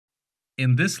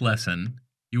In this lesson,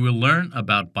 you will learn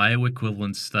about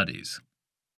bioequivalence studies.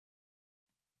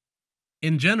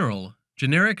 In general,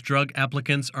 generic drug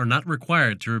applicants are not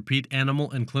required to repeat animal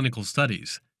and clinical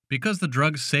studies because the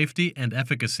drug's safety and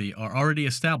efficacy are already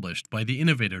established by the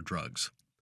innovator drugs.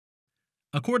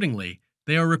 Accordingly,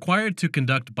 they are required to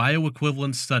conduct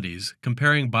bioequivalence studies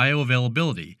comparing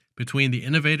bioavailability between the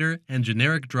innovator and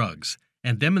generic drugs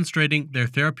and demonstrating their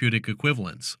therapeutic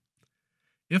equivalence.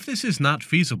 If this is not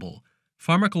feasible,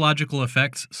 pharmacological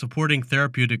effects supporting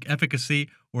therapeutic efficacy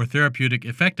or therapeutic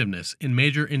effectiveness in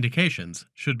major indications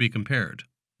should be compared.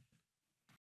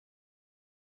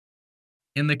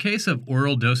 In the case of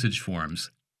oral dosage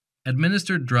forms,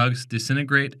 administered drugs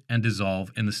disintegrate and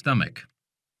dissolve in the stomach.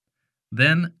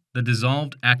 Then, the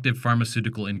dissolved active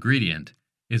pharmaceutical ingredient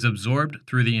is absorbed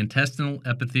through the intestinal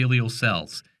epithelial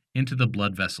cells into the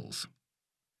blood vessels.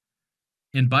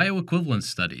 In bioequivalence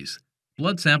studies,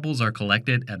 blood samples are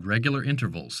collected at regular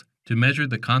intervals to measure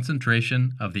the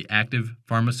concentration of the active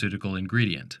pharmaceutical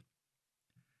ingredient.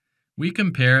 We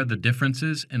compare the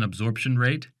differences in absorption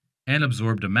rate and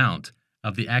absorbed amount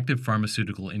of the active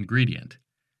pharmaceutical ingredient,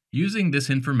 using this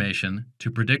information to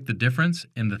predict the difference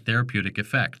in the therapeutic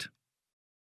effect.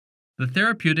 The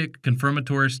therapeutic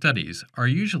confirmatory studies are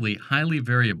usually highly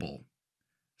variable,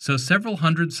 so several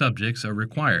hundred subjects are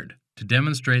required to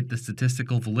demonstrate the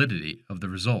statistical validity of the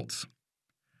results.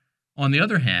 On the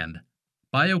other hand,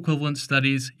 bioequivalence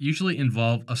studies usually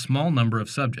involve a small number of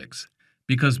subjects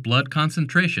because blood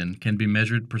concentration can be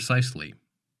measured precisely.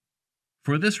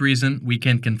 For this reason, we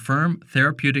can confirm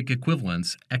therapeutic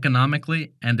equivalence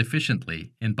economically and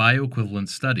efficiently in bioequivalence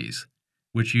studies,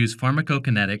 which use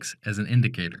pharmacokinetics as an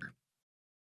indicator.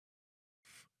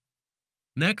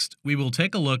 Next, we will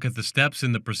take a look at the steps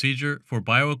in the procedure for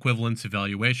bioequivalence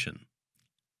evaluation.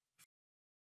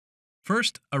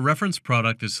 First, a reference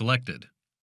product is selected.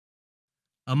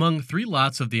 Among 3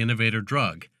 lots of the innovator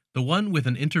drug, the one with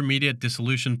an intermediate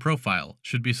dissolution profile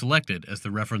should be selected as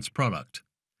the reference product.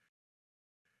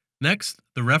 Next,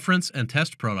 the reference and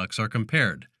test products are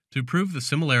compared to prove the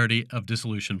similarity of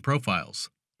dissolution profiles.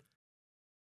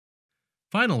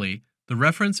 Finally, the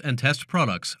reference and test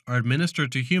products are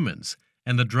administered to humans,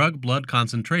 and the drug blood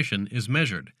concentration is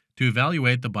measured to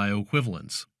evaluate the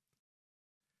bioequivalence.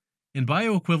 In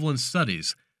bioequivalence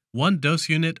studies, 1 dose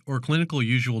unit or clinical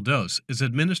usual dose is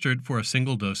administered for a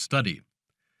single dose study.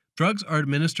 Drugs are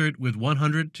administered with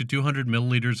 100 to 200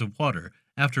 milliliters of water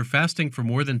after fasting for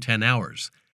more than 10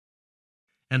 hours,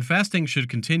 and fasting should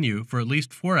continue for at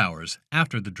least 4 hours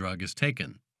after the drug is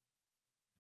taken.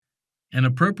 An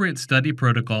appropriate study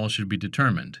protocol should be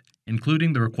determined,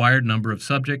 including the required number of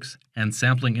subjects and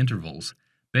sampling intervals,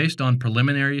 based on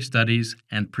preliminary studies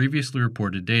and previously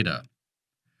reported data.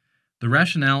 The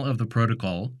rationale of the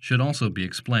protocol should also be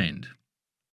explained.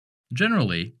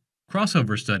 Generally,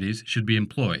 crossover studies should be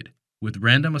employed, with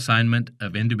random assignment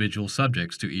of individual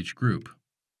subjects to each group.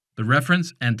 The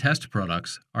reference and test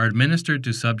products are administered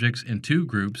to subjects in 2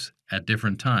 groups at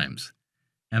different times,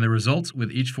 and the results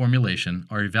with each formulation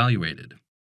are evaluated.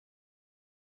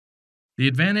 The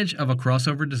advantage of a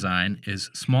crossover design is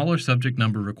smaller subject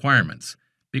number requirements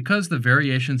because the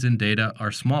variations in data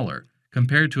are smaller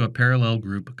compared to a parallel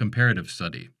group comparative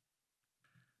study.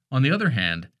 On the other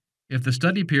hand, if the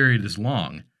study period is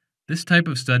long, this type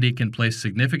of study can place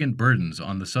significant burdens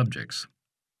on the subjects.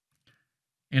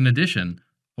 In addition,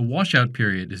 a washout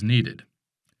period is needed.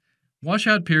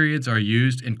 Washout periods are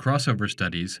used in crossover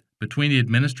studies between the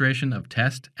administration of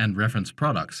test and reference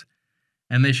products,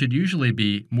 and they should usually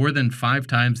be more than 5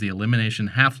 times the elimination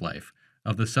half-life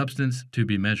of the substance to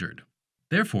be measured.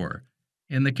 Therefore,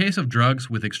 in the case of drugs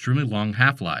with extremely long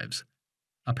half-lives,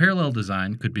 a parallel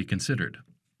design could be considered.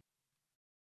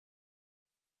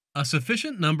 A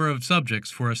sufficient number of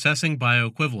subjects for assessing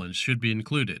bioequivalence should be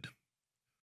included.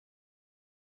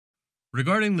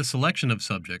 Regarding the selection of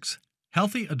subjects,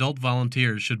 healthy adult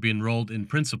volunteers should be enrolled in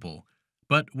principle,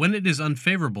 but when it is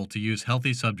unfavorable to use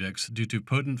healthy subjects due to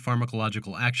potent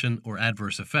pharmacological action or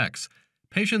adverse effects,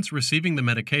 patients receiving the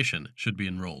medication should be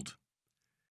enrolled.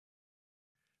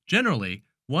 Generally,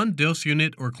 1 dose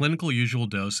unit or clinical usual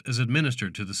dose is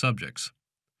administered to the subjects.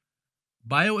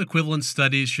 Bioequivalence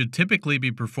studies should typically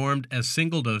be performed as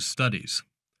single-dose studies.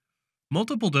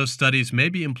 Multiple-dose studies may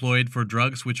be employed for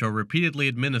drugs which are repeatedly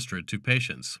administered to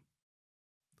patients.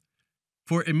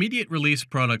 For immediate-release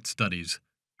product studies,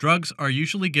 drugs are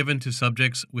usually given to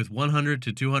subjects with 100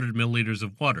 to 200 milliliters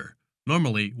of water,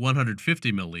 normally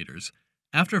 150 milliliters,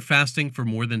 after fasting for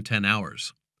more than 10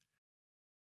 hours.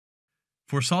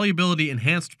 For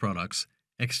solubility-enhanced products,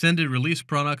 extended-release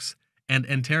products, and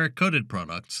enteric-coated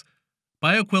products,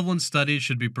 Bioequivalence studies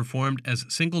should be performed as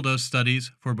single-dose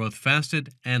studies for both fasted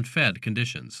and fed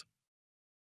conditions.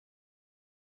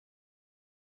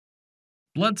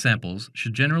 Blood samples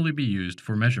should generally be used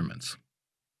for measurements.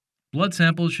 Blood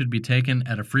samples should be taken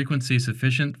at a frequency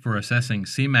sufficient for assessing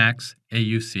Cmax,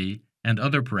 AUC, and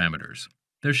other parameters.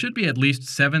 There should be at least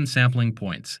 7 sampling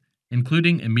points,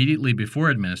 including immediately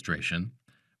before administration,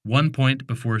 1 point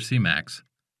before Cmax,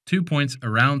 2 points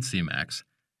around Cmax,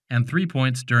 and 3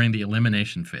 points during the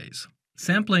elimination phase.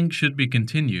 Sampling should be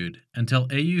continued until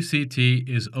AUCT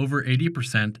is over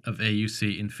 80% of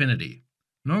AUC infinity,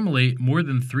 normally more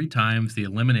than 3 times the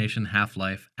elimination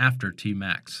half-life after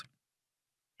Tmax.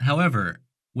 However,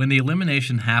 when the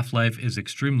elimination half-life is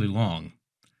extremely long,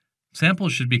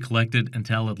 samples should be collected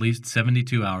until at least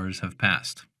 72 hours have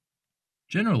passed.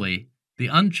 Generally, the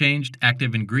unchanged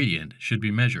active ingredient should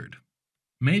be measured.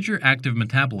 Major active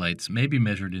metabolites may be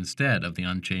measured instead of the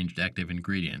unchanged active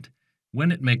ingredient,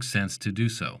 when it makes sense to do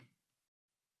so.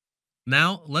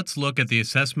 Now, let's look at the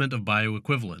assessment of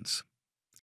bioequivalence.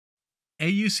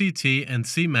 AUCT and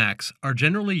Cmax are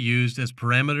generally used as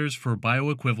parameters for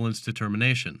bioequivalence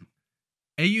determination.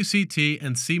 AUCT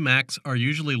and Cmax are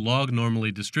usually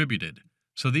log-normally distributed,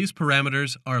 so these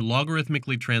parameters are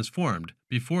logarithmically transformed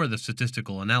before the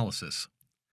statistical analysis.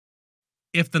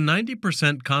 If the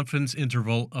 90% confidence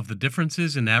interval of the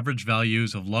differences in average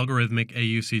values of logarithmic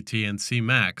AUCT and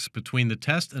Cmax between the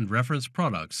test and reference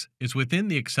products is within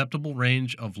the acceptable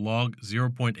range of log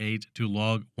 0.8 to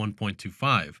log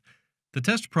 1.25, the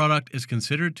test product is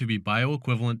considered to be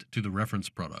bioequivalent to the reference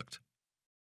product.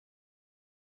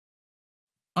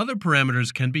 Other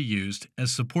parameters can be used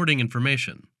as supporting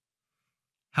information.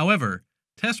 However,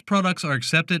 test products are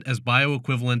accepted as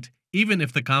bioequivalent even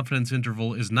if the confidence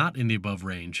interval is not in the above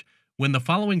range when the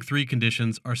following 3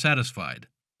 conditions are satisfied.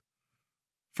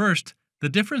 First, the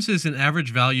differences in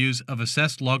average values of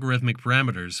assessed logarithmic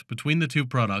parameters between the 2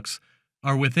 products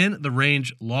are within the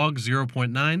range log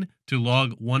 0.9 to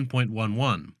log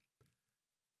 1.11.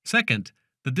 Second,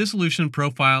 the dissolution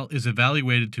profile is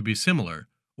evaluated to be similar,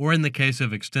 or in the case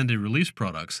of extended-release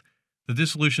products, the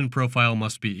dissolution profile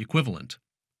must be equivalent.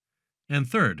 And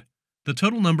third, the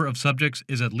total number of subjects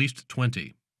is at least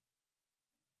 20.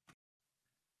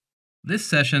 This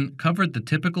session covered the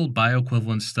typical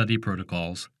bioequivalence study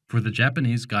protocols for the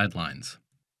Japanese guidelines.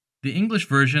 The English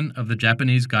version of the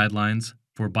Japanese guidelines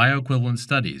for bioequivalence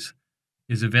studies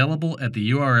is available at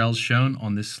the URLs shown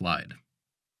on this slide.